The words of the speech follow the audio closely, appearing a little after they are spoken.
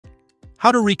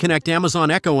How to reconnect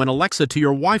Amazon Echo and Alexa to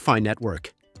your Wi-Fi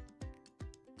network.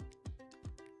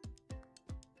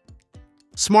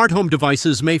 Smart home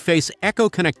devices may face Echo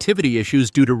connectivity issues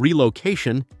due to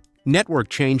relocation, network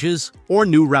changes, or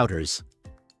new routers.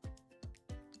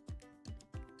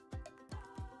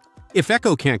 If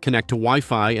Echo can't connect to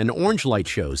Wi-Fi, an orange light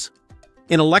shows.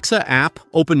 In Alexa app,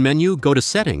 open menu, go to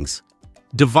Settings.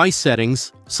 Device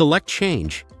Settings, select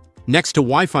Change. Next to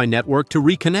Wi-Fi network to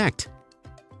reconnect.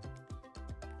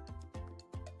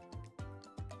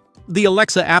 The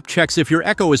Alexa app checks if your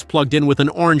Echo is plugged in with an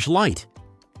orange light.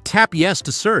 Tap Yes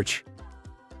to search.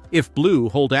 If blue,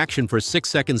 hold action for 6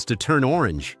 seconds to turn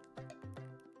orange.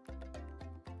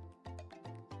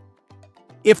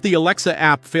 If the Alexa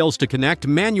app fails to connect,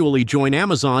 manually join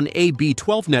Amazon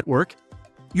AB12 network.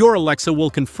 Your Alexa will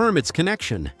confirm its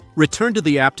connection. Return to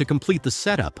the app to complete the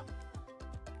setup.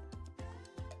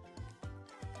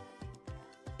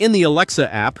 In the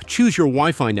Alexa app, choose your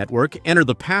Wi-Fi network, enter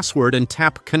the password, and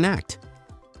tap Connect.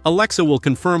 Alexa will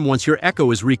confirm once your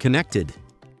Echo is reconnected.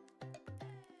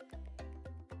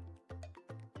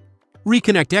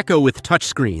 Reconnect Echo with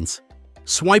touchscreens.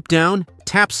 Swipe down,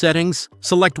 tap Settings,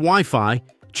 select Wi-Fi,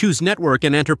 choose Network,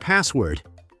 and enter password.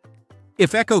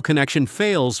 If Echo connection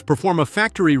fails, perform a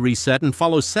factory reset and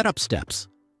follow setup steps.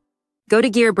 Go to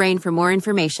GearBrain for more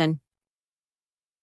information.